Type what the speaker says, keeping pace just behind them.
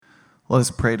Let us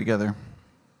pray together.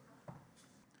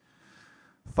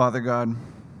 Father God,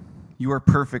 you are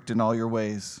perfect in all your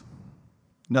ways.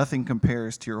 Nothing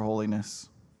compares to your holiness.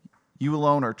 You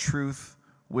alone are truth,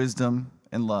 wisdom,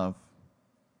 and love.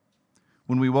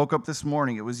 When we woke up this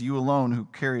morning, it was you alone who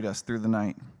carried us through the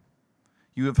night.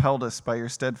 You have held us by your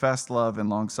steadfast love and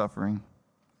long-suffering.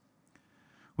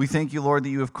 We thank you, Lord, that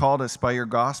you have called us by your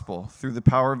gospel through the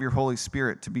power of your Holy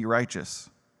Spirit to be righteous.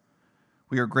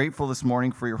 We are grateful this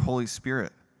morning for your Holy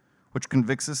Spirit, which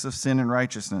convicts us of sin and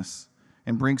righteousness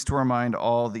and brings to our mind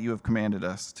all that you have commanded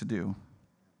us to do.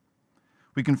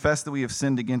 We confess that we have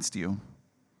sinned against you.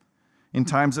 In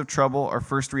times of trouble, our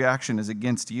first reaction is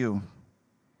against you.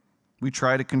 We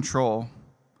try to control,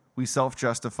 we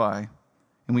self-justify,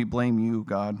 and we blame you,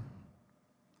 God.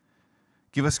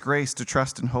 Give us grace to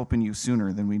trust and hope in you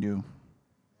sooner than we do.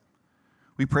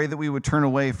 We pray that we would turn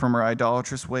away from our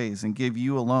idolatrous ways and give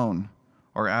you alone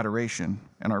our adoration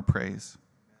and our praise.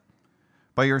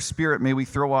 By your Spirit, may we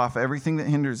throw off everything that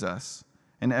hinders us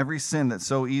and every sin that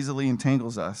so easily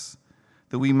entangles us,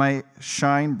 that we might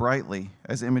shine brightly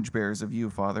as image bearers of you,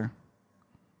 Father.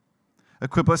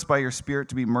 Equip us by your Spirit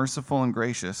to be merciful and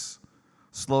gracious,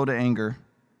 slow to anger,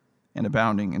 and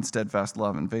abounding in steadfast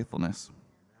love and faithfulness.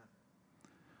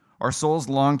 Our souls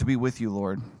long to be with you,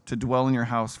 Lord, to dwell in your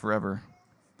house forever.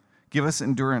 Give us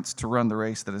endurance to run the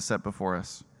race that is set before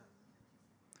us.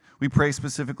 We pray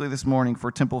specifically this morning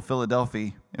for Temple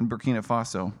Philadelphia in Burkina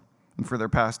Faso and for their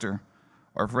pastor,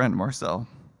 our friend Marcel.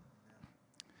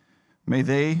 May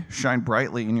they shine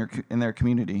brightly in their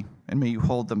community, and may you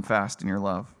hold them fast in your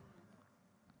love.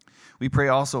 We pray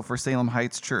also for Salem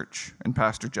Heights Church and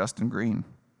Pastor Justin Green.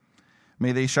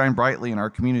 May they shine brightly in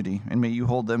our community, and may you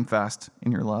hold them fast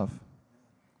in your love.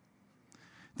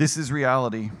 This is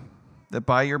reality, that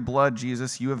by your blood,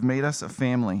 Jesus, you have made us a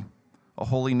family, a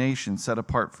holy nation set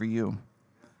apart for you.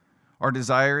 Our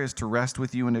desire is to rest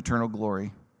with you in eternal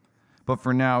glory. But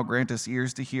for now, grant us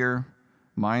ears to hear,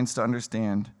 minds to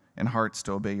understand, and hearts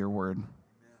to obey your word.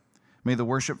 May the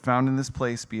worship found in this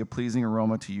place be a pleasing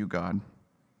aroma to you, God.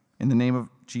 In the name of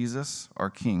Jesus,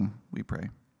 our King, we pray.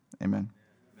 Amen.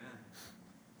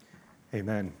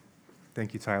 Amen.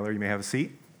 Thank you, Tyler. You may have a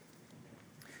seat.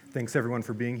 Thanks, everyone,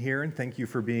 for being here, and thank you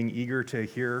for being eager to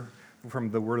hear from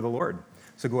the word of the Lord.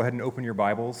 So go ahead and open your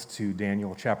Bibles to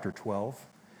Daniel chapter 12.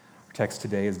 Our text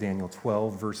today is Daniel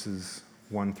 12, verses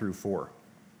 1 through 4.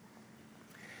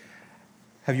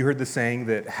 Have you heard the saying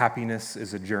that happiness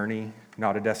is a journey,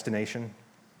 not a destination?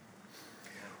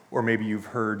 Or maybe you've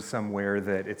heard somewhere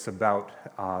that it's about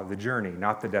the journey,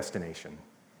 not the destination.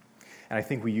 And I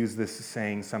think we use this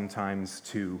saying sometimes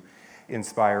to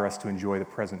inspire us to enjoy the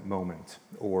present moment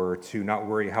or to not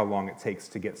worry how long it takes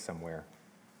to get somewhere.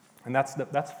 And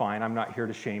that's fine. I'm not here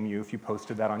to shame you if you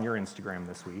posted that on your Instagram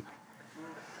this week.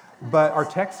 But our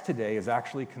text today is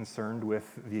actually concerned with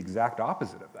the exact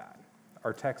opposite of that.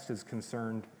 Our text is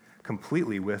concerned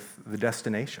completely with the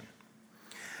destination.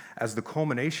 As the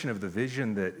culmination of the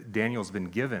vision that Daniel's been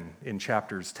given in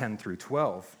chapters 10 through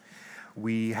 12,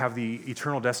 we have the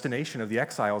eternal destination of the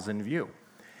exiles in view.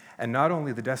 And not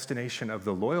only the destination of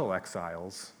the loyal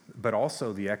exiles, but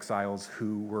also the exiles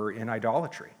who were in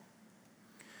idolatry.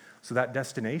 So that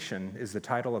destination is the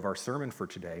title of our sermon for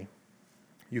today.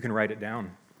 You can write it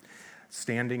down.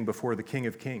 Standing before the King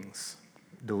of Kings,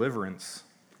 deliverance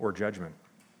or judgment.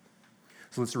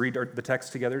 So let's read the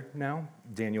text together now.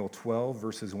 Daniel 12,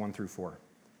 verses 1 through 4.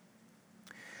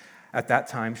 At that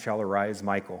time shall arise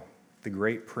Michael, the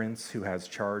great prince who has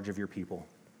charge of your people.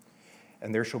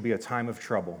 And there shall be a time of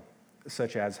trouble,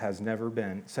 such as never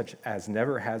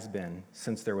has been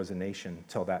since there was a nation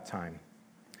till that time.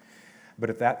 But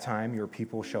at that time your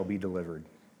people shall be delivered,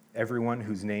 everyone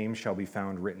whose name shall be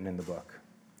found written in the book.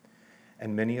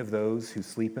 And many of those who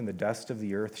sleep in the dust of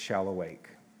the earth shall awake,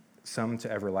 some to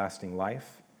everlasting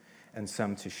life, and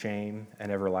some to shame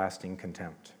and everlasting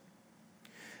contempt.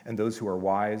 And those who are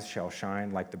wise shall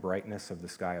shine like the brightness of the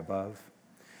sky above,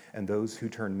 and those who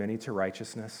turn many to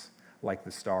righteousness like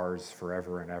the stars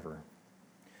forever and ever.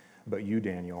 But you,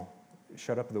 Daniel,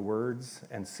 shut up the words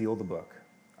and seal the book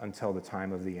until the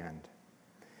time of the end.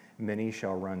 Many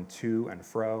shall run to and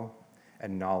fro,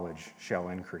 and knowledge shall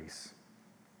increase.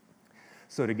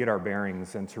 So to get our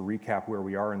bearings and to recap where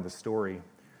we are in the story,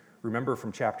 remember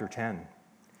from chapter 10,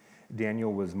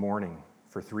 Daniel was mourning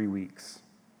for 3 weeks.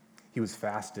 He was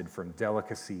fasted from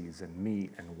delicacies and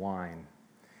meat and wine,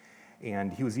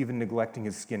 and he was even neglecting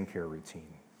his skincare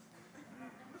routine.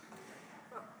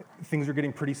 Things were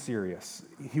getting pretty serious.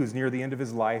 He was near the end of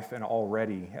his life and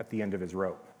already at the end of his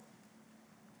rope.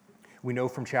 We know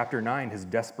from chapter 9 his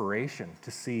desperation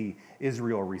to see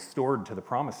Israel restored to the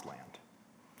promised land.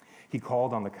 He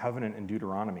called on the covenant in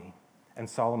Deuteronomy and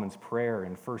Solomon's prayer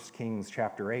in 1 Kings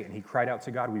chapter 8, and he cried out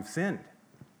to God, "We've sinned."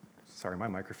 Sorry, my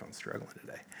microphone's struggling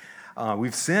today.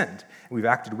 We've sinned, and we've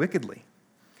acted wickedly.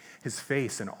 His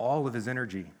face and all of his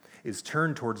energy is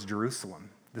turned towards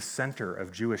Jerusalem, the center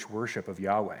of Jewish worship of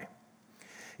Yahweh.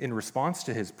 In response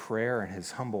to his prayer and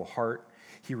his humble heart,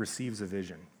 he receives a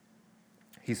vision.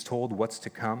 He's told what's to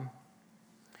come,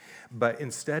 but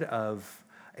instead of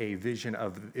a vision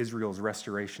of Israel's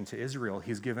restoration to Israel,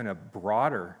 he's given a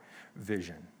broader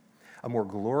vision, a more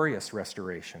glorious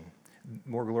restoration,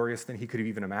 more glorious than he could have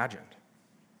even imagined.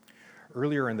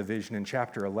 Earlier in the vision in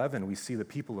chapter 11, we see the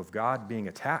people of God being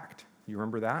attacked. You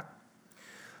remember that?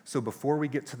 So before we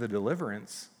get to the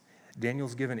deliverance,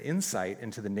 Daniel's given insight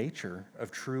into the nature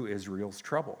of true Israel's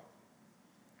trouble.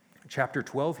 Chapter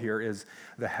 12 here is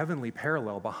the heavenly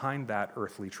parallel behind that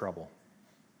earthly trouble.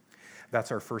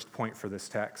 That's our first point for this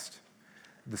text,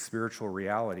 the spiritual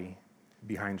reality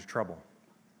behind trouble.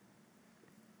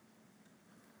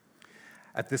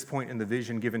 At this point in the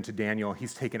vision given to Daniel,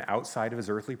 he's taken outside of his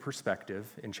earthly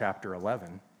perspective in chapter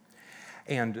 11,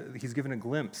 and he's given a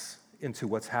glimpse into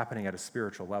what's happening at a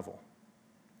spiritual level.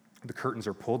 The curtains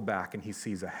are pulled back, and he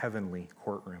sees a heavenly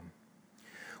courtroom.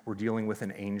 We're dealing with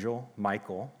an angel,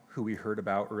 Michael, who we heard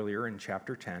about earlier in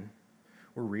chapter 10.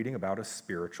 We're reading about a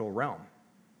spiritual realm.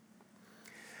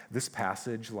 This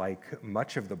passage, like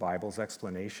much of the Bible's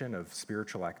explanation of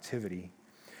spiritual activity,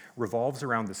 revolves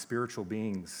around the spiritual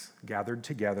beings gathered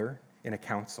together in a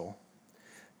council,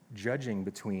 judging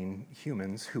between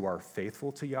humans who are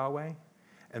faithful to Yahweh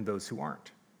and those who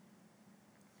aren't.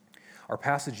 Our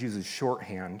passage uses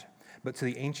shorthand, but to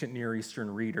the ancient Near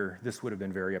Eastern reader, this would have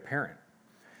been very apparent.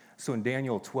 So in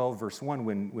Daniel 12, verse 1,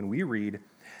 when we read,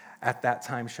 "At that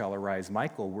time shall arise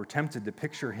Michael," we're tempted to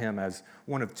picture him as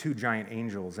one of two giant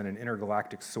angels in an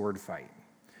intergalactic sword fight,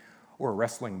 or a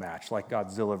wrestling match like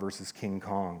Godzilla versus King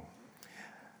Kong.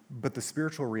 But the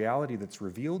spiritual reality that's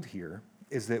revealed here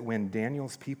is that when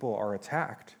Daniel's people are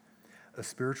attacked, a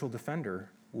spiritual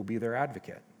defender will be their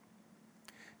advocate.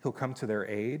 He'll come to their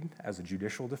aid as a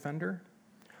judicial defender,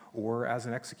 or as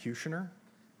an executioner,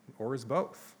 or as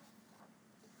both.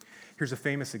 Here's a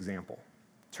famous example.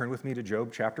 Turn with me to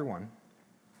Job chapter 1.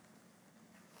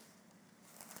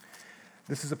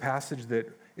 This is a passage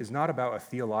that is not about a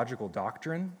theological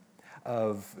doctrine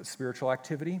of spiritual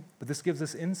activity, but this gives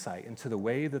us insight into the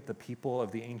way that the people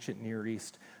of the ancient Near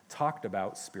East talked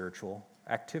about spiritual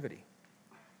activity.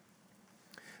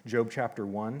 Job chapter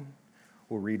 1,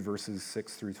 we'll read verses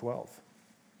 6 through 12.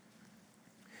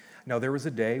 Now there was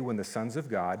a day when the sons of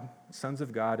God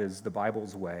is the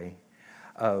Bible's way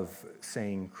of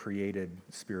saying created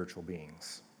spiritual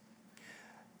beings.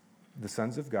 The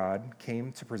sons of God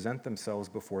came to present themselves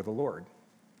before the Lord.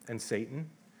 And Satan,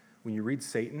 when you read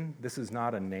Satan, this is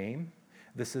not a name,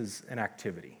 this is an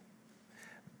activity.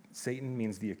 Satan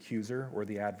means the accuser or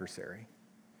the adversary.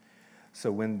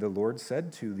 So when the Lord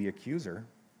said to the accuser,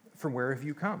 "From where have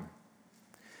you come?"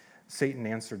 Satan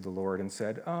answered the Lord and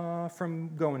said,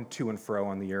 "From going to and fro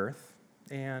on the earth,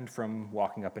 and from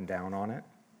walking up and down on it."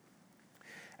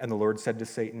 And the Lord said to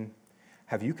Satan,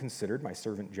 "Have you considered my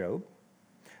servant Job,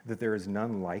 that there is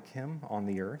none like him on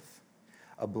the earth,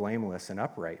 a blameless and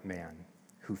upright man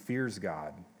who fears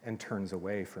God and turns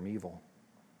away from evil?"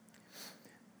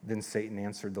 Then Satan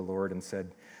answered the Lord and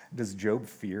said, "Does Job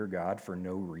fear God for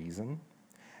no reason?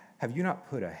 Have you not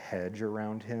put a hedge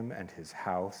around him and his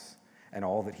house and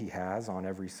all that he has on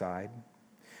every side?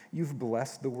 You've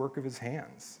blessed the work of his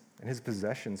hands, and his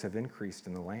possessions have increased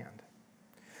in the land.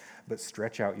 But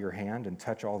stretch out your hand and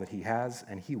touch all that he has,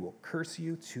 and he will curse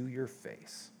you to your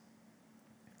face."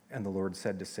 And the Lord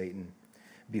said to Satan,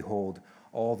 "Behold,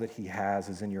 all that he has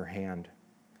is in your hand.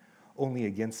 Only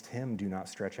against him do not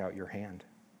stretch out your hand."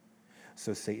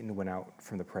 So Satan went out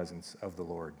from the presence of the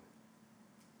Lord.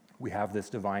 We have this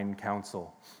divine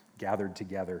council gathered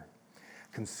together,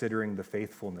 considering the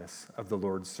faithfulness of the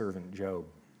Lord's servant Job.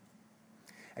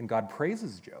 And God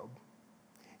praises Job.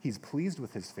 He's pleased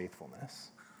with his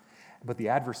faithfulness, but the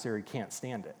adversary can't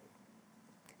stand it.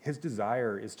 His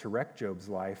desire is to wreck Job's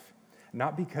life,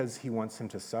 not because he wants him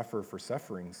to suffer for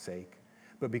suffering's sake,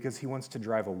 but because he wants to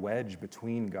drive a wedge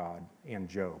between God and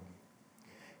Job.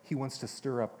 He wants to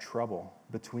stir up trouble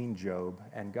between Job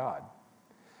and God.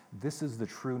 This is the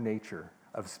true nature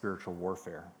of spiritual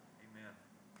warfare. Amen.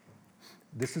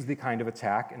 This is the kind of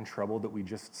attack and trouble that we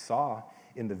just saw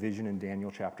in the vision in Daniel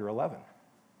chapter 11.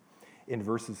 In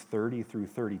verses 30 through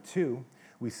 32,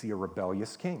 we see a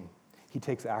rebellious king. He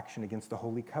takes action against the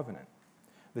Holy Covenant.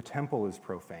 The temple is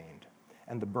profaned,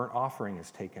 and the burnt offering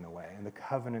is taken away, and the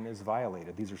covenant is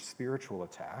violated. These are spiritual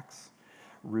attacks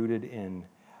rooted in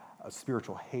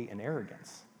spiritual hate and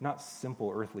arrogance, not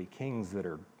simple earthly kings that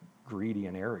are greedy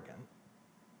and arrogant.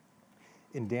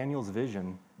 In Daniel's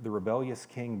vision, the rebellious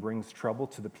king brings trouble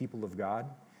to the people of God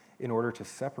in order to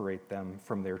separate them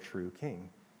from their true king.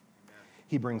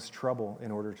 He brings trouble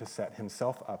in order to set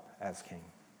himself up as king.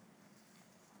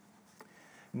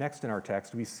 Next in our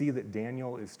text, we see that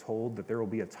Daniel is told that there will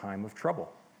be a time of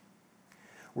trouble.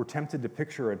 We're tempted to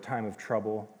picture a time of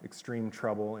trouble, extreme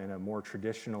trouble, in a more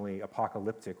traditionally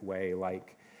apocalyptic way,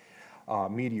 like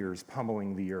meteors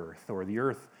pummeling the earth, or the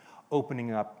earth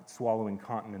opening up, swallowing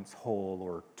continents whole,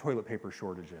 or toilet paper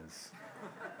shortages.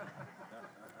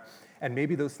 And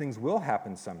maybe those things will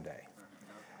happen someday,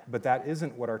 but that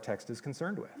isn't what our text is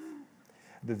concerned with.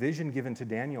 The vision given to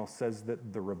Daniel says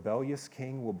that the rebellious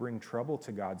king will bring trouble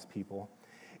to God's people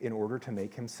in order to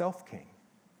make himself king.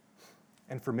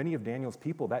 And for many of Daniel's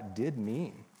people, that did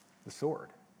mean the sword.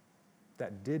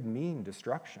 That did mean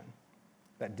destruction.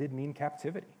 That did mean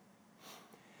captivity.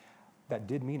 That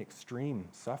did mean extreme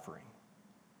suffering.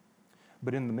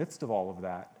 But in the midst of all of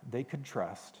that, they could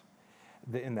trust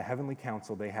that in the heavenly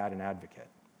council they had an advocate.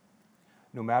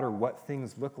 No matter what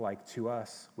things look like to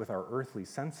us with our earthly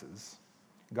senses,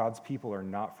 God's people are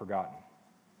not forgotten.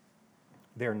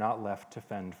 They are not left to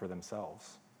fend for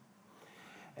themselves.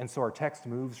 And so our text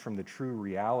moves from the true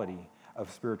reality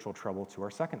of spiritual trouble to our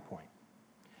second point,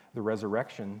 the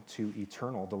resurrection to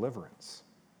eternal deliverance.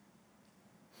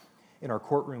 In our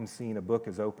courtroom scene, a book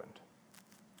is opened.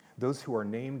 Those who are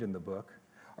named in the book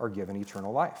are given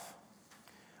eternal life.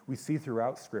 We see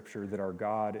throughout Scripture that our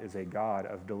God is a God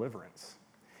of deliverance.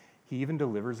 He even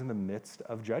delivers in the midst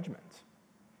of judgment.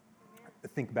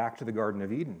 Think back to the Garden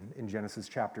of Eden in Genesis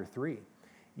chapter 3.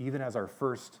 Even as our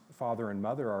first father and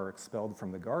mother are expelled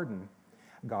from the garden,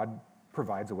 God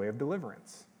provides a way of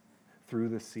deliverance. Through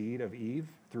the seed of Eve,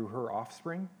 through her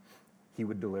offspring, he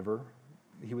would deliver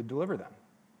them.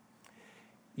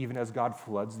 Even as God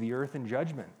floods the earth in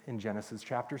judgment in Genesis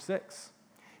chapter 6,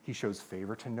 he shows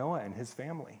favor to Noah and his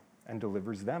family and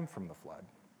delivers them from the flood.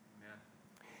 Amen.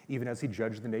 Even as he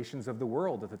judged the nations of the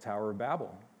world at the Tower of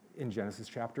Babel in Genesis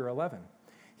chapter 11,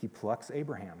 he plucks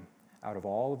Abraham out of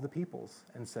all of the peoples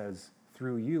and says,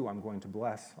 through you, I'm going to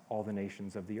bless all the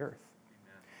nations of the earth.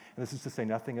 Amen. And this is to say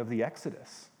nothing of the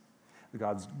Exodus,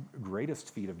 God's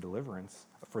greatest feat of deliverance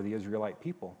for the Israelite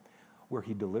people, where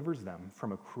he delivers them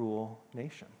from a cruel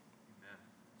nation. Amen.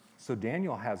 So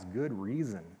Daniel has good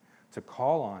reason to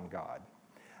call on God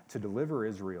to deliver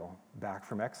Israel back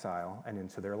from exile and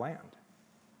into their land.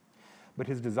 But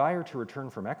his desire to return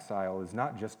from exile is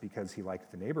not just because he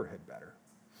liked the neighborhood better.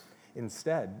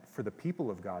 Instead, for the people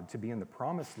of God to be in the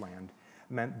promised land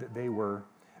meant that they were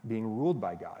being ruled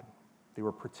by God. They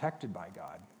were protected by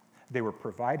God. They were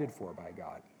provided for by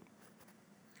God.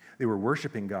 They were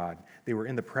worshiping God. They were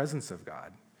in the presence of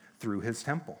God through his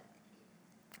temple.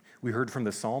 We heard from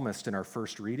the psalmist in our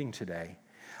first reading today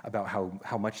about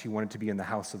how much he wanted to be in the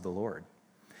house of the Lord.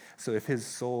 So if his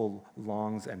soul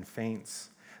longs and faints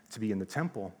to be in the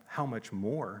temple, how much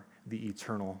more the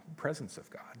eternal presence of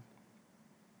God?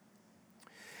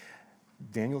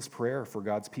 Daniel's prayer for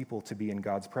God's people to be in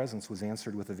God's presence was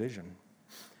answered with a vision.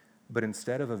 But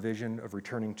instead of a vision of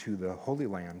returning to the Holy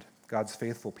Land, God's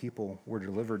faithful people were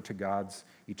delivered to God's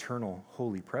eternal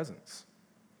holy presence.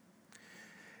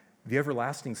 The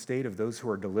everlasting state of those who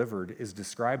are delivered is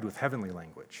described with heavenly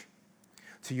language.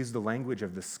 To use the language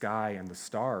of the sky and the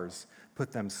stars,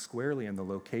 put them squarely in the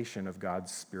location of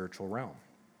God's spiritual realm.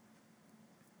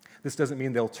 This doesn't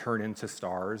mean they'll turn into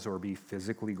stars or be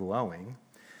physically glowing.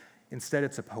 Instead,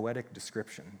 it's a poetic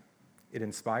description. It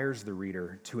inspires the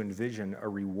reader to envision a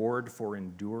reward for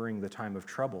enduring the time of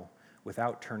trouble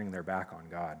without turning their back on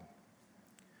God.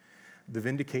 The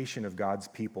vindication of God's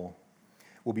people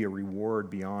will be a reward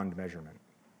beyond measurement.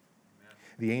 Amen.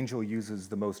 The angel uses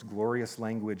the most glorious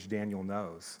language Daniel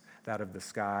knows, that of the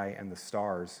sky and the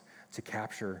stars, to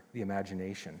capture the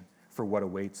imagination for what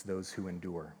awaits those who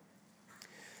endure.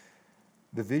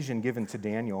 The vision given to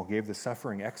Daniel gave the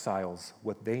suffering exiles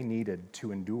what they needed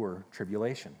to endure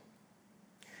tribulation.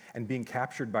 And being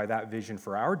captured by that vision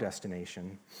for our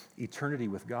destination, eternity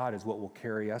with God is what will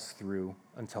carry us through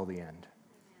until the end.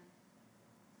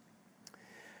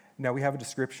 Now we have a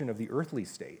description of the earthly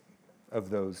state of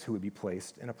those who would be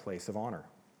placed in a place of honor.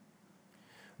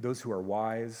 Those who are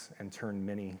wise and turn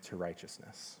many to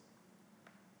righteousness.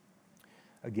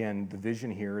 Again, the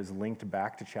vision here is linked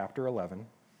back to chapter 11,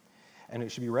 and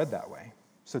it should be read that way.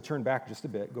 So turn back just a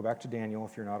bit. Go back to Daniel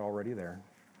if you're not already there.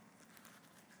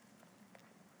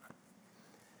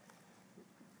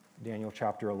 Daniel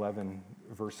chapter 11,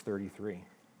 verse 33.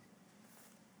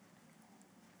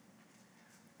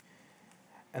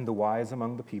 And the wise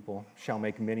among the people shall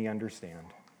make many understand,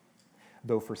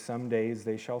 though for some days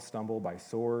they shall stumble by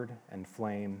sword and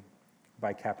flame,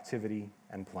 by captivity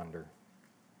and plunder.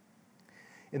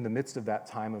 In the midst of that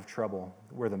time of trouble,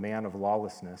 where the man of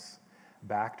lawlessness,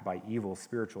 backed by evil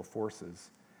spiritual forces,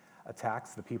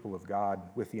 attacks the people of God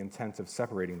with the intent of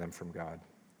separating them from God.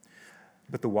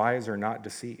 But the wise are not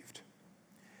deceived.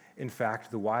 In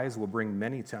fact, the wise will bring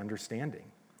many to understanding.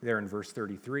 There in verse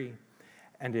 33,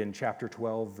 and in chapter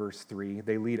 12, verse 3,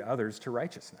 they lead others to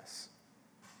righteousness.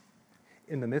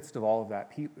 In the midst of all of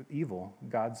that evil,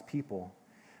 God's people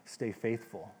stay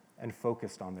faithful and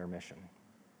focused on their mission.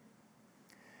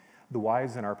 The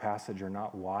wise in our passage are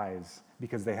not wise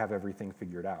because they have everything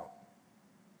figured out,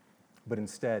 but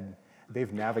instead,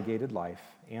 they've navigated life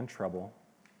and trouble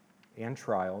and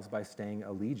trials by staying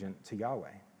allegiant to Yahweh.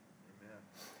 Amen.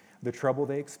 The trouble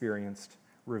they experienced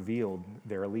revealed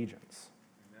their allegiance.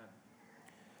 Amen.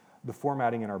 The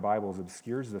formatting in our Bibles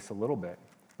obscures this a little bit,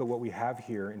 but what we have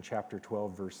here in chapter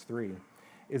 12, verse 3,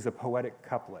 is a poetic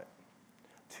couplet,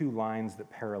 two lines that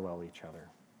parallel each other.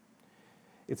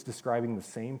 It's describing the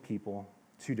same people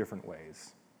two different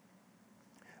ways.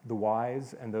 The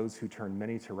wise and those who turn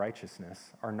many to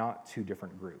righteousness are not two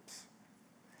different groups.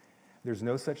 There's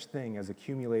no such thing as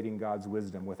accumulating God's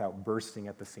wisdom without bursting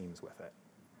at the seams with it.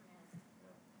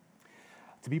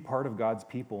 To be part of God's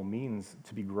people means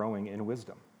to be growing in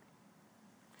wisdom.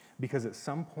 Because at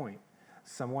some point,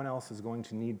 someone else is going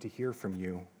to need to hear from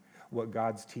you what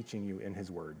God's teaching you in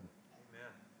his word. Amen.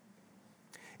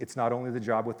 It's not only the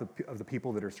job of the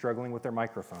people that are struggling with their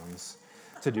microphones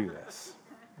to do this.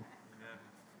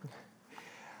 Amen.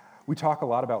 We talk a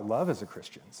lot about love as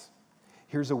Christians.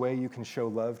 Here's a way you can show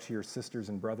love to your sisters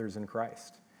and brothers in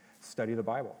Christ. Study the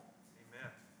Bible. Amen.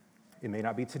 It may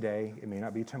not be today, it may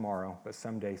not be tomorrow, but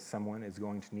someday someone is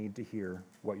going to need to hear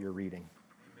what you're reading.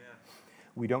 Amen.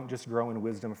 We don't just grow in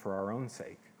wisdom for our own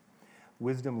sake.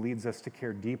 Wisdom leads us to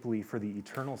care deeply for the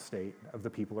eternal state of the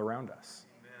people around us.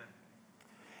 Amen.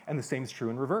 And the same is true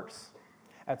in reverse.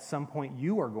 At some point,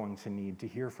 you are going to need to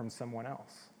hear from someone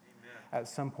else. Amen. At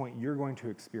some point, you're going to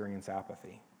experience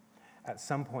apathy. At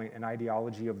some point, an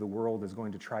ideology of the world is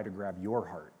going to try to grab your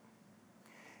heart.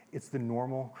 It's the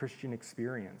normal Christian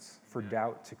experience for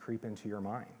doubt to creep into your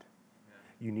mind.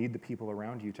 You need the people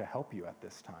around you to help you at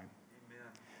this time. Amen.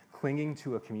 Clinging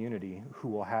to a community who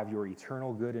will have your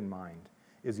eternal good in mind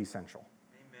is essential.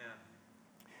 Amen.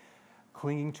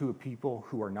 Clinging to a people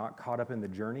who are not caught up in the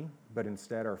journey, but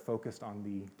instead are focused on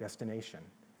the destination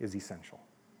is essential.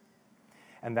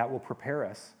 And that will prepare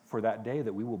us for that day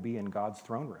that we will be in God's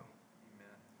throne room.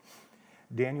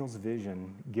 Daniel's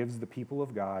vision gives the people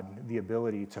of God the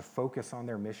ability to focus on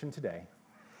their mission today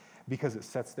because it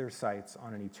sets their sights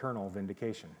on an eternal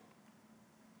vindication.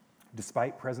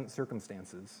 Despite present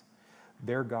circumstances,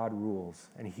 their God rules,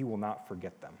 and he will not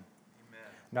forget them. Amen.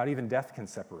 Not even death can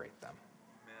separate them.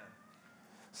 Amen.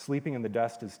 Sleeping in the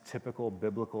dust is typical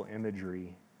biblical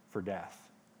imagery for death,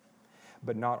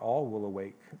 but not all will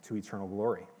awake to eternal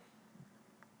glory.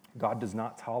 God does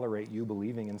not tolerate you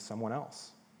believing in someone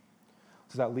else.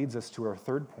 So that leads us to our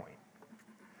third point.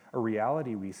 A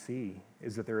reality we see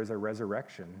is that there is a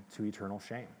resurrection to eternal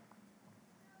shame.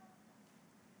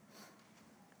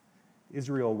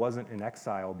 Israel wasn't in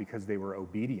exile because they were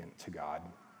obedient to God.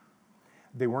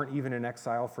 They weren't even in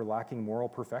exile for lacking moral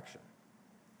perfection.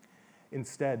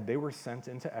 Instead, they were sent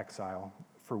into exile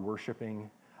for worshiping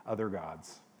other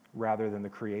gods rather than the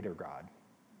Creator God.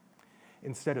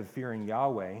 Instead of fearing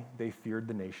Yahweh, they feared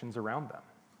the nations around them.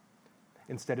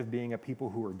 Instead of being a people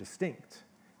who were distinct,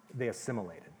 they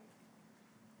assimilated.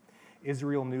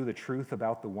 Israel knew the truth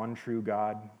about the one true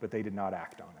God, but they did not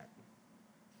act on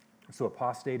it. So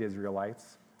apostate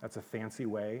Israelites, that's a fancy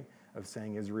way of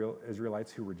saying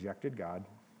Israelites who rejected God,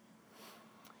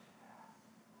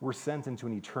 were sent into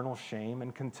an eternal shame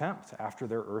and contempt after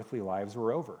their earthly lives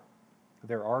were over.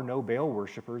 There are no Baal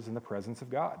worshipers in the presence of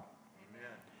God.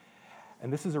 Amen.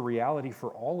 And this is a reality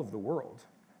for all of the world,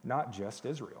 not just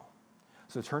Israel.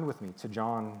 So turn with me to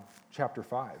John chapter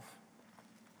 5.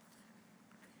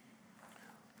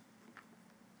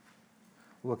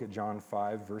 Look at John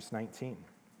 5, verse 19.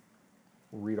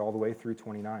 We'll read all the way through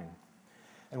 29.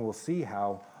 And we'll see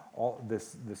how all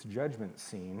this judgment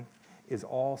scene is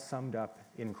all summed up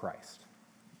in Christ.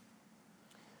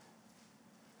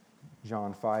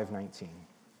 John 5:19.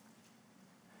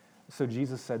 So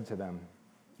Jesus said to them,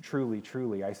 "Truly,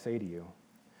 truly, I say to you,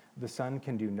 the Son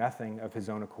can do nothing of his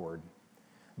own accord,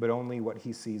 but only what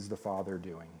he sees the Father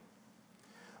doing.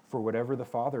 For whatever the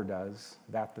Father does,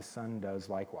 that the Son does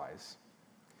likewise.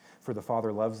 For the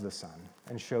Father loves the Son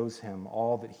and shows him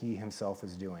all that he himself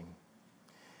is doing.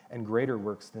 and greater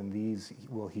works than these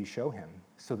will he show him,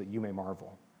 so that you may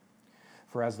marvel.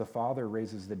 For as the Father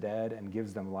raises the dead and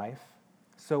gives them life,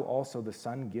 so also the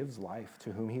Son gives life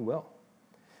to whom he will.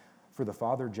 For the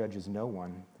Father judges no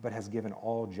one, but has given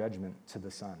all judgment to the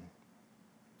Son,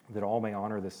 that all may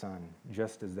honor the Son,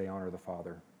 just as they honor the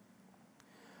Father.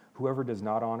 Whoever does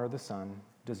not honor the Son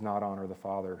does not honor the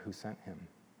Father who sent him.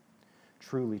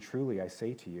 Truly, truly, I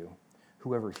say to you,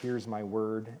 whoever hears my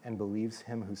word and believes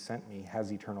him who sent me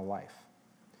has eternal life.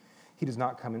 He does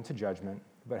not come into judgment,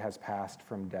 but has passed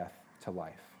from death to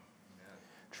life. Amen.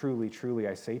 Truly, truly,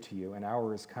 I say to you, an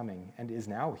hour is coming and is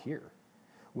now here,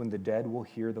 when the dead will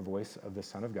hear the voice of the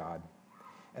Son of God,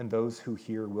 and those who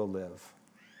hear will live.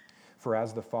 For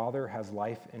as the Father has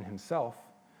life in himself,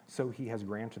 so he has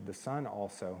granted the Son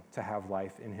also to have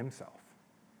life in himself.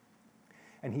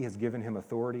 And he has given him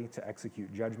authority to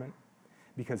execute judgment,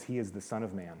 because he is the Son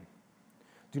of Man.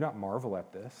 Do not marvel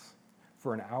at this,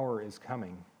 for an hour is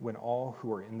coming when all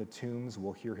who are in the tombs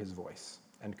will hear his voice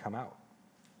and come out.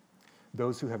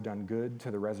 Those who have done good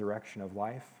to the resurrection of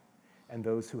life, and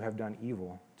those who have done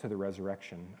evil to the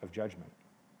resurrection of judgment.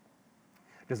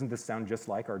 Doesn't this sound just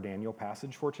like our Daniel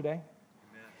passage for today?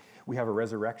 Amen. We have a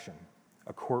resurrection,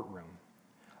 a courtroom,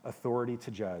 authority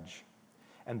to judge,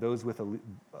 and those with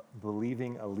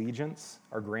believing allegiance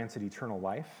are granted eternal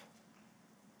life,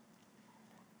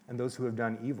 and those who have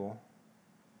done evil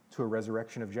to a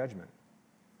resurrection of judgment.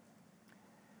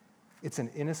 It's an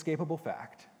inescapable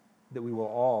fact that we will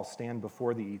all stand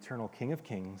before the eternal King of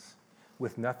Kings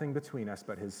with nothing between us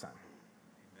but his Son.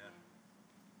 Amen.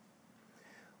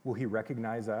 Will he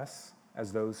recognize us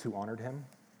as those who honored him?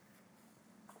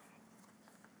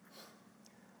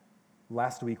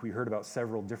 Last week, we heard about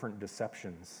several different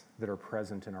deceptions that are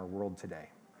present in our world today.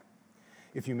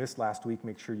 If you missed last week,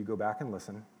 make sure you go back and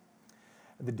listen.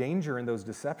 The danger in those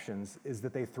deceptions is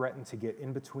that they threaten to get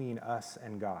in between us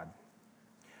and God.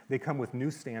 They come with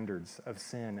new standards of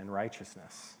sin and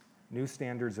righteousness, new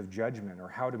standards of judgment or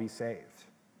how to be saved,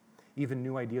 even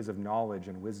new ideas of knowledge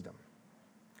and wisdom.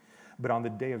 But on the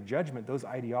day of judgment, those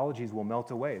ideologies will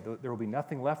melt away. There will be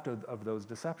nothing left of those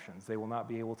deceptions. They will not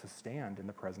be able to stand in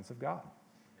the presence of God.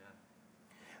 Amen.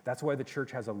 That's why the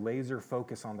church has a laser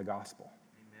focus on the gospel.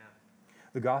 Amen.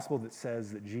 The gospel that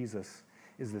says that Jesus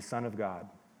is the Son of God,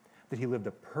 that he lived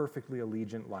a perfectly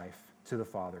allegiant life to the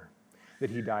Father, that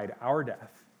he died our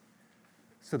death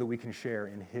so that we can share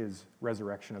in his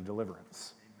resurrection of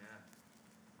deliverance.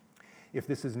 Amen. If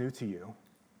this is new to you,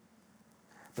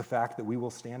 the fact that we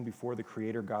will stand before the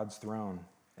Creator God's throne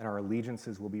and our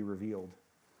allegiances will be revealed,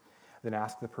 then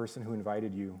ask the person who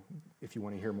invited you if you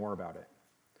want to hear more about it.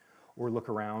 Or look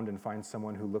around and find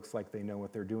someone who looks like they know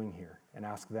what they're doing here and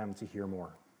ask them to hear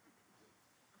more.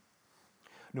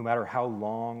 No matter how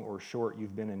long or short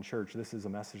you've been in church, this is a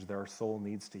message that our soul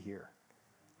needs to hear.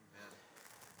 Amen.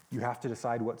 You have to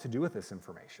decide what to do with this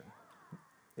information.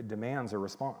 It demands a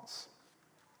response.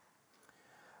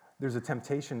 There's a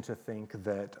temptation to think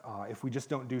that if we just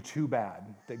don't do too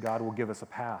bad, that God will give us a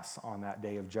pass on that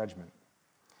day of judgment.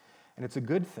 And it's a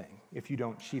good thing if you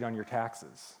don't cheat on your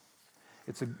taxes.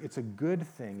 It's a good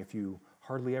thing if you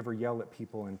hardly ever yell at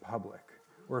people in public,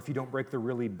 or if you don't break the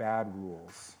really bad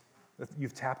rules.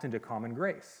 You've tapped into common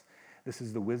grace. This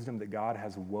is the wisdom that God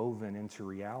has woven into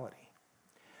reality.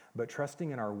 But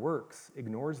trusting in our works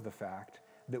ignores the fact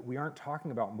that we aren't talking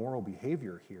about moral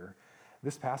behavior here.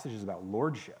 This passage is about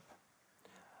lordship.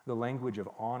 The language of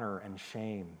honor and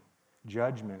shame,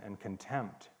 judgment and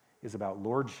contempt is about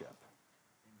lordship.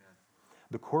 Amen.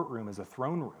 The courtroom is a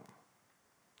throne room.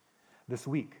 This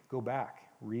week, go back,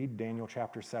 read Daniel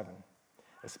chapter 7,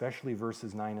 especially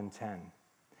verses 9 and 10.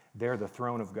 There, the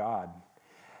throne of God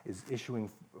is issuing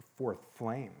forth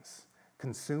flames,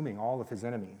 consuming all of his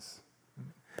enemies.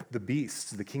 The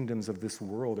beasts, the kingdoms of this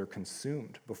world are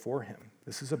consumed before him.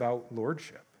 This is about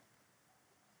lordship.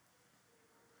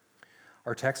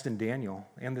 Our text in Daniel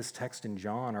and this text in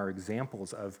John are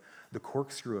examples of the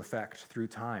corkscrew effect through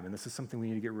time, and this is something we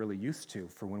need to get really used to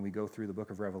for when we go through the book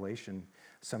of Revelation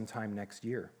sometime next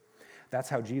year. That's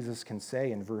how Jesus can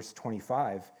say in verse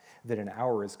 25 that an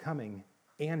hour is coming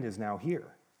and is now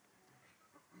here.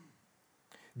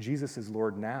 Jesus is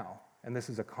Lord now, and this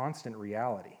is a constant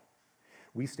reality.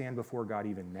 We stand before God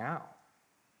even now,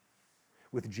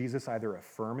 with Jesus either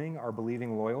affirming our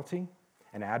believing loyalty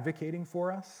and advocating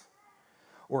for us,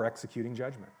 or executing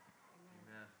judgment.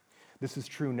 Amen. This is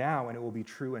true now, and it will be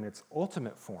true in its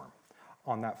ultimate form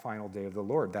on that final day of the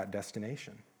Lord, that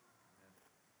destination. Amen.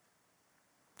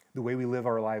 The way we live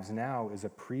our lives now is a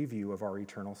preview of our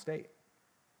eternal state.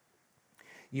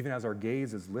 Even as our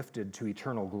gaze is lifted to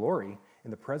eternal glory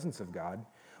in the presence of God,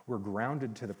 we're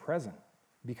grounded to the present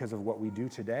because of what we do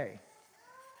today,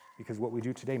 because what we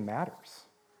do today matters.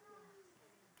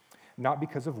 Not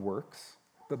because of works,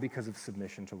 but because of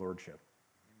submission to lordship.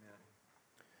 Amen.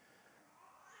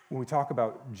 When we talk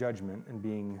about judgment and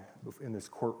being in this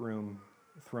courtroom,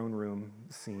 throne room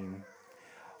scene,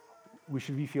 we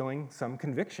should be feeling some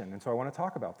conviction. And so I want to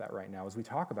talk about that right now as we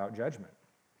talk about judgment.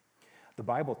 The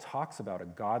Bible talks about a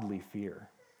godly fear,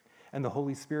 and the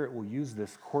Holy Spirit will use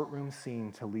this courtroom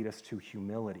scene to lead us to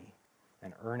humility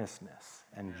and earnestness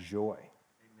and joy.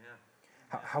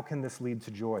 Amen. How can this lead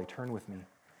to joy? Turn with me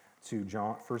to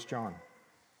 1 John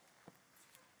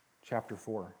chapter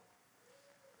 4.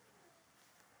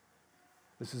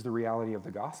 This is the reality of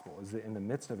the gospel, is that in the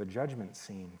midst of a judgment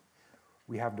scene,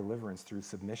 we have deliverance through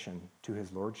submission to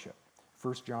his lordship.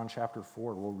 1 John chapter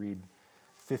 4, we'll read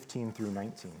 15 through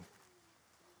 19.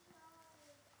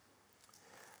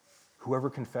 Whoever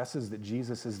confesses that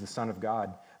Jesus is the Son of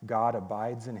God, God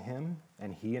abides in him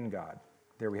and he in God.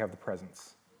 There we have the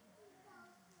presence.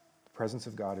 The presence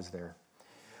of God is there.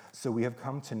 So we have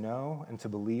come to know and to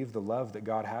believe the love that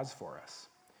God has for us.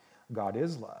 God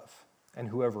is love, and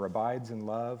whoever abides in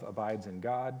love abides in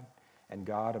God, and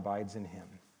God abides in him.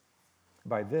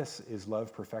 By this is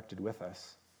love perfected with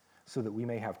us, so that we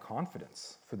may have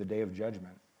confidence for the day of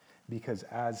judgment, because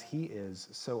as he is,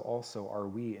 so also are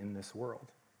we in this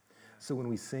world. So when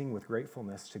we sing with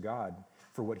gratefulness to God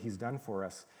for what he's done for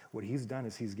us, what he's done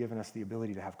is he's given us the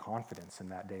ability to have confidence in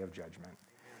that day of judgment,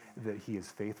 that he is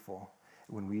faithful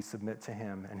when we submit to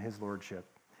him and his lordship,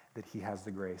 that he has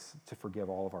the grace to forgive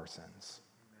all of our sins.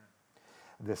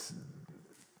 Amen. This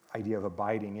idea of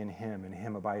abiding in him and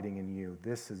him abiding in you,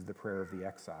 this is the prayer of the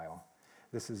exile.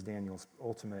 This is the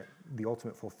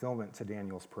ultimate fulfillment to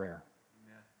Daniel's prayer.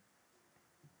 Amen.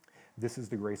 This is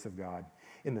the grace of God.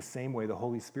 In the same way, the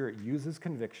Holy Spirit uses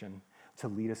conviction to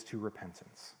lead us to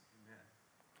repentance. Amen.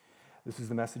 This is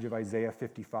the message of Isaiah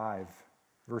 55,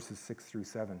 verses 6 through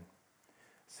 7.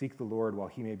 Seek the Lord while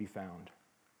he may be found.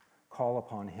 Call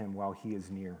upon him while he is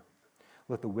near.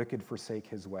 Let the wicked forsake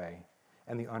his way,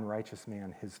 and the unrighteous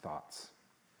man his thoughts.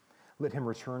 Let him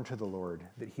return to the Lord,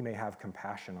 that he may have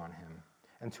compassion on him,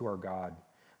 and to our God,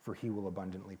 for he will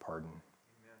abundantly pardon.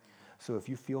 Amen. So if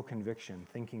you feel conviction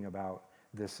thinking about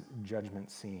this judgment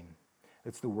scene,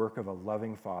 it's the work of a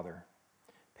loving father,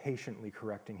 patiently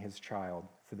correcting his child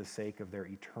for the sake of their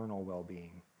eternal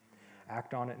well-being.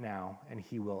 Act on it now, and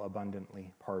he will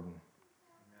abundantly pardon.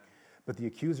 Amen. But the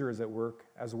accuser is at work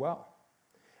as well.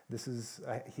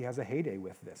 He has a heyday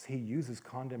with this. He uses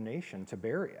condemnation to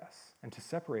bury us and to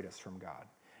separate us from God.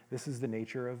 This is the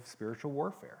nature of spiritual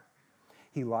warfare.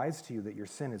 He lies to you that your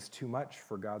sin is too much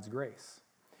for God's grace.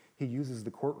 He uses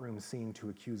the courtroom scene to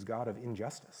accuse God of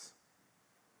injustice.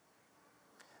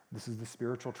 This is the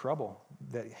spiritual trouble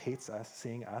that hates us,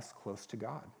 seeing us close to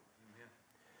God.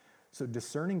 So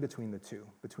discerning between the two,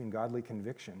 between godly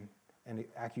conviction and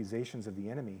accusations of the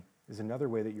enemy, is another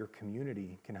way that your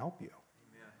community can help you.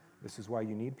 Amen. This is why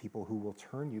you need people who will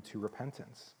turn you to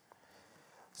repentance.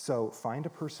 So find a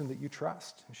person that you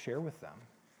trust and share with them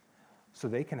so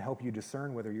they can help you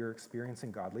discern whether you're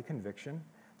experiencing godly conviction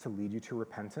to lead you to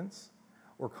repentance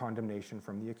or condemnation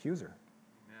from the accuser.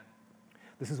 Amen.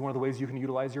 This is one of the ways you can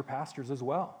utilize your pastors as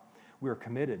well. We are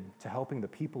committed to helping the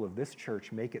people of this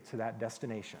church make it to that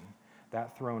destination,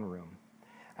 that throne room,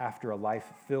 after a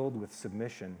life filled with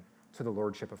submission to the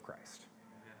lordship of Christ.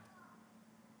 Amen.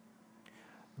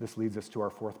 This leads us to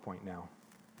our fourth point now,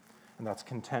 and that's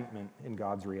contentment in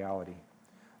God's reality.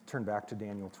 Turn back to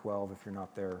Daniel 12 if you're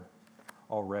not there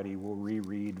already. We'll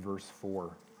reread verse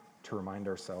 4 to remind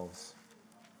ourselves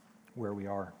where we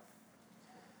are.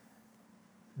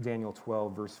 Daniel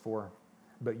 12, verse 4.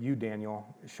 But you,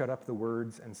 Daniel, shut up the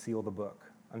words and seal the book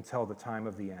until the time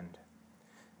of the end.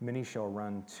 Many shall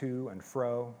run to and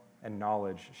fro, and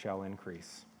knowledge shall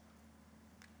increase.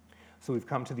 So we've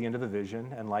come to the end of the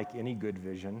vision, and like any good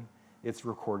vision, it's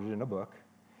recorded in a book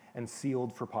and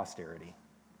sealed for posterity.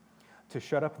 To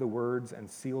shut up the words and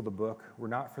seal the book were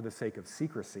not for the sake of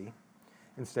secrecy.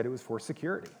 Instead, it was for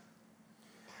security.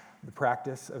 The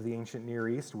practice of the ancient Near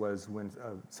East was when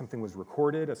something was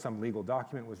recorded, some legal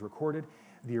document was recorded,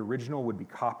 the original would be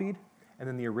copied, and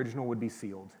then the original would be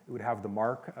sealed. It would have the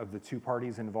mark of the two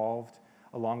parties involved,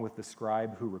 along with the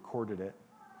scribe who recorded it.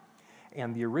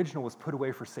 And the original was put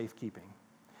away for safekeeping,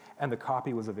 and the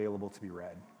copy was available to be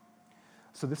read.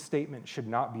 So this statement should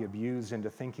not be abused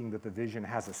into thinking that the vision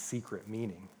has a secret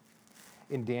meaning.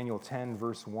 In Daniel 10,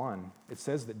 verse 1, it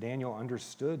says that Daniel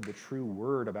understood the true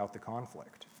word about the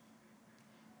conflict.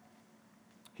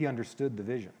 He understood the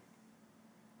vision.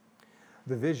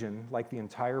 The vision, like the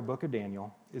entire book of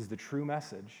Daniel, is the true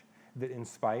message that in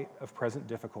spite of present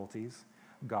difficulties,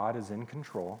 God is in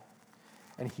control,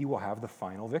 and he will have the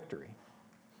final victory.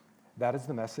 That is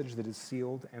the message that is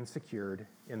sealed and secured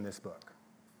in this book.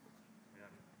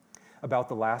 About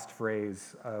the last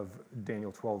phrase of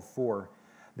Daniel 12:4,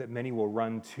 that many will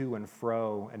run to and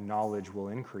fro and knowledge will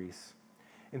increase.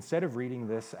 Instead of reading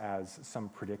this as some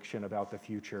prediction about the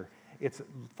future, it's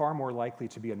far more likely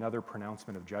to be another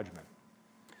pronouncement of judgment.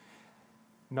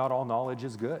 Not all knowledge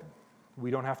is good. We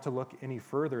don't have to look any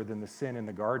further than the sin in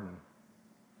the garden,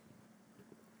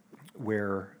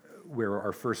 where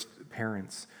our first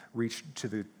parents reached to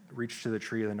the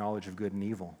tree of the knowledge of good and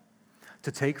evil.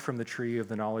 To take from the tree of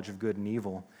the knowledge of good and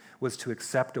evil was to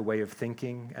accept a way of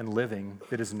thinking and living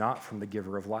that is not from the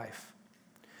giver of life.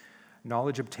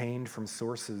 Knowledge obtained from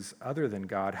sources other than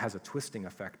God has a twisting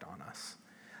effect on us,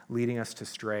 leading us to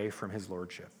stray from his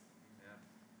lordship. Amen.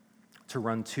 To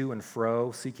run to and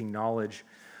fro, seeking knowledge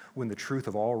when the truth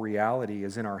of all reality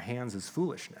is in our hands is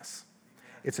foolishness.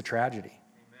 Amen. It's a tragedy.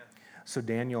 Amen. So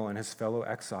Daniel and his fellow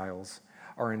exiles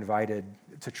are invited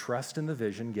to trust in the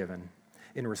vision given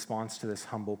in response to this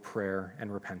humble prayer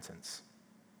and repentance.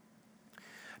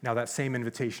 Now, that same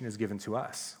invitation is given to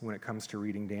us when it comes to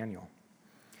reading Daniel.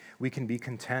 We can be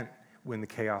content when the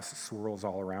chaos swirls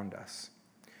all around us.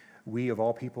 We, of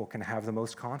all people, can have the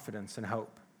most confidence and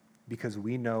hope because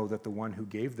we know that the one who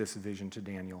gave this vision to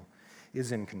Daniel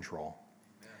is in control,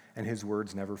 and his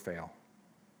words never fail.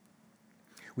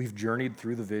 We've journeyed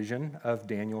through the vision of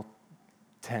Daniel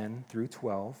 10 through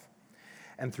 12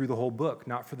 and through the whole book,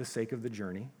 not for the sake of the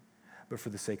journey, but for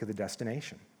the sake of the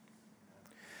destination.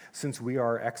 Since we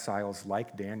are exiles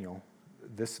like Daniel,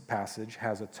 this passage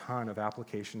has a ton of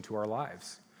application to our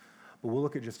lives. But we'll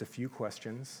look at just a few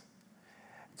questions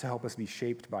to help us be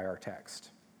shaped by our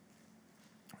text.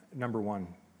 Number one,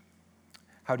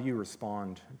 how do you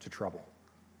respond to trouble?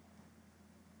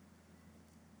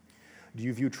 Do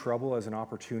you view trouble as an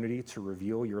opportunity to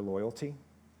reveal your loyalty?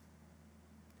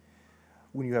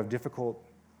 When you have difficult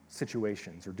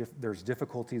situations or there's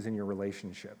difficulties in your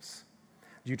relationships,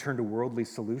 do you turn to worldly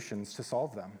solutions to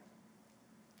solve them?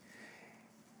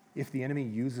 If the enemy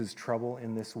uses trouble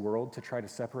in this world to try to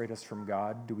separate us from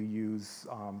God, do we use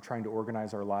trying to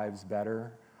organize our lives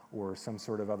better or some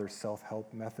sort of other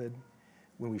self-help method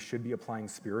when we should be applying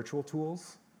spiritual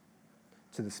tools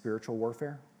to the spiritual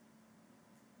warfare?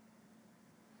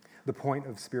 The point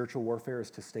of spiritual warfare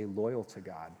is to stay loyal to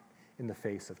God in the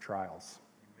face of trials.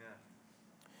 Amen.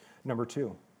 Number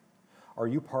two, are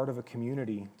you part of a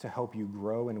community to help you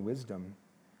grow in wisdom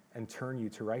and turn you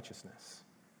to righteousness?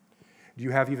 Do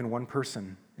you have even one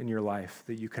person in your life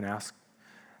that you can ask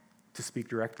to speak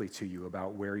directly to you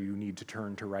about where you need to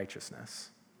turn to righteousness?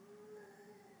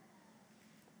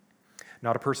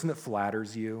 Not a person that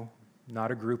flatters you,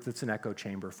 not a group that's an echo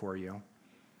chamber for you,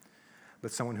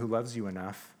 but someone who loves you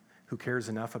enough, who cares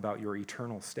enough about your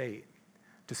eternal state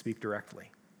to speak directly.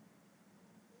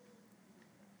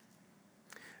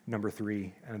 Number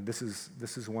three, and this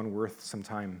is one worth some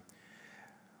time.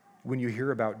 When you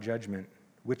hear about judgment,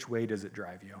 which way does it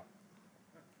drive you?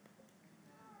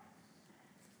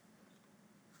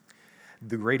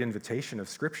 The great invitation of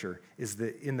Scripture is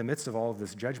that in the midst of all of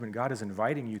this judgment, God is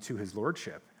inviting you to his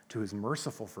lordship, to his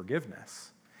merciful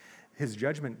forgiveness. His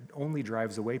judgment only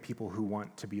drives away people who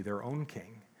want to be their own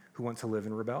king, who want to live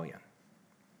in rebellion.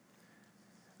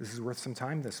 This is worth some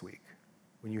time this week.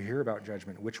 When you hear about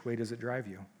judgment, which way does it drive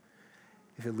you?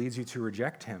 If it leads you to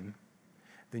reject him,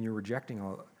 then you're rejecting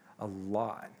a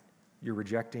lot. You're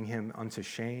rejecting him unto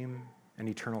shame and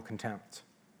eternal contempt.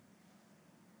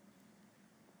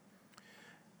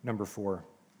 Number four,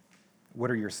 what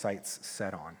are your sights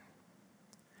set on?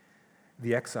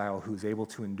 The exile who's able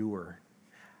to endure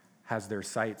has their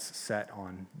sights set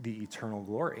on the eternal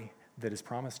glory that is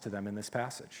promised to them in this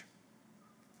passage.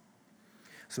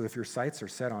 So if your sights are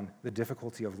set on the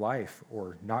difficulty of life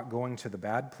or not going to the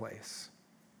bad place,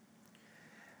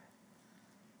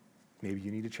 maybe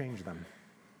you need to change them.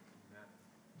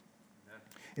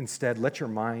 Instead, let your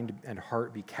mind and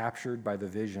heart be captured by the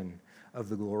vision of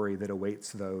the glory that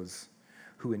awaits those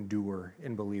who endure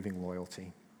in believing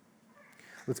loyalty.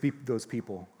 Let's be those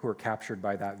people who are captured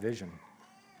by that vision.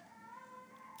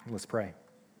 Let's pray.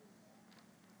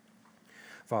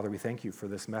 Father, we thank you for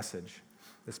this message,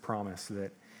 this promise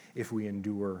that if we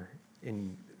endure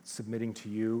in submitting to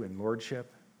you in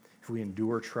lordship, if we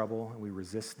endure trouble and we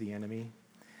resist the enemy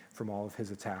from all of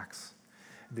his attacks,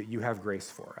 that you have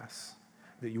grace for us,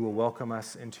 that you will welcome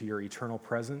us into your eternal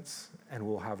presence and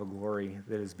we'll have a glory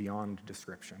that is beyond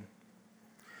description.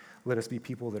 Let us be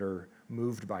people that are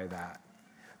moved by that,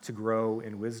 to grow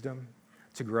in wisdom,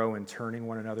 to grow in turning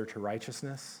one another to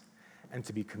righteousness, and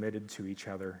to be committed to each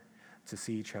other to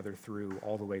see each other through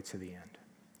all the way to the end.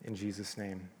 In Jesus'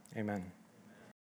 name, amen.